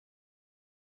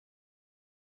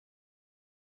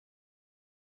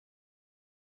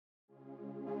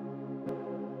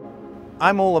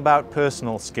I'm all about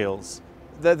personal skills.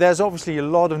 There's obviously a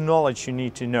lot of knowledge you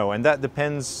need to know, and that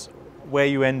depends where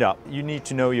you end up. You need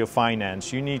to know your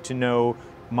finance, you need to know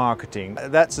marketing.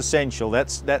 That's essential,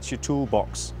 that's your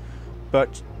toolbox.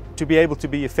 But to be able to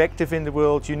be effective in the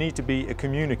world, you need to be a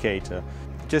communicator.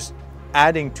 Just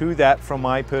adding to that from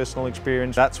my personal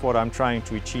experience, that's what I'm trying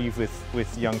to achieve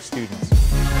with young students.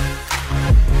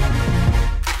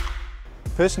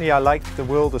 Personally, I like the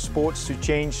world of sports to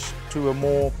change to a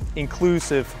more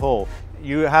inclusive whole.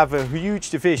 You have a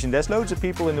huge division. There's loads of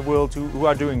people in the world who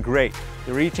are doing great.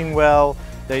 They're eating well,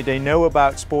 they know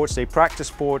about sports, they practice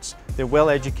sports, they're well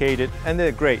educated, and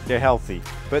they're great, they're healthy.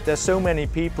 But there's so many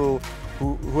people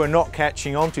who are not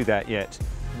catching on to that yet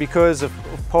because of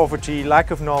poverty, lack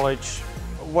of knowledge,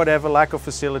 whatever, lack of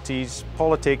facilities,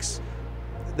 politics.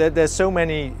 There's so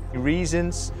many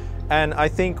reasons, and I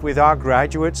think with our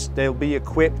graduates they'll be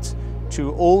equipped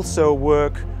to also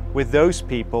work with those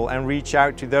people and reach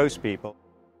out to those people.